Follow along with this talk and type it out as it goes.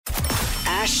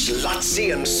Ash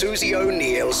Lutzi and Susie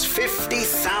O'Neill's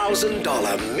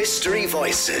 $50,000 Mystery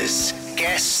Voices.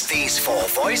 Guess these 4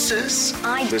 voices.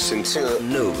 I Listen to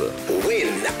Nova.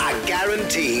 Win a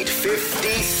guaranteed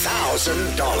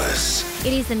 $50,000.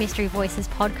 It is the Mystery Voices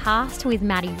podcast with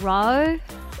Maddie Rowe.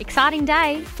 Exciting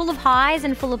day, full of highs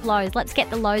and full of lows. Let's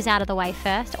get the lows out of the way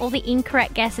first. All the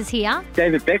incorrect guesses here.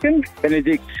 David Beckham,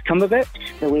 Benedict Cumberbatch.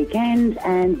 The Weekend,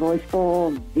 and voice for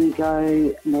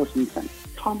Viggo Mortensen.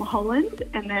 Tom Holland,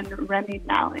 and then Rami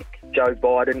Malek. Joe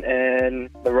Biden and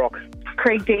The Rock.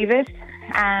 Craig Davis,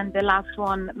 and the last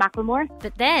one, Macklemore.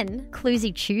 But then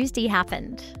Cluesy Tuesday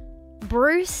happened.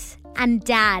 Bruce and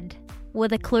Dad were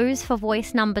the clues for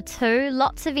voice number 2.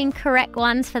 Lots of incorrect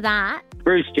ones for that.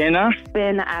 Bruce Jenner.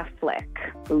 Ben Affleck.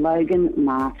 Logan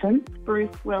Martin. Bruce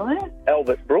Willis.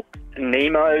 Albert Brooks.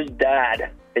 Nemo's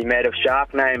dad. He met a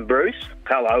shark named Bruce.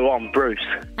 Hello, I'm Bruce.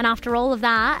 And after all of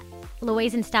that,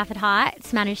 Louise in Stafford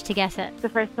Heights managed to guess it. The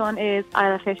first one is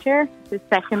Isla Fisher. The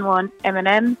second one,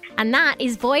 Eminem. And that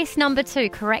is voice number 2,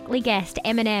 correctly guessed,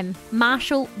 Eminem.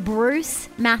 Marshall Bruce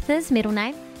Mathers, middle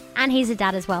name. And he's a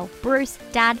dad as well. Bruce,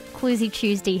 Dad, Cluesy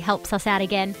Tuesday helps us out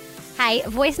again. Hey,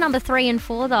 voice number 3 and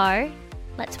 4 though.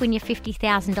 Let's win your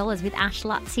 $50,000 with Ash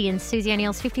Lutzi and Susie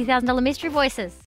O'Neill's $50,000 Mystery Voices.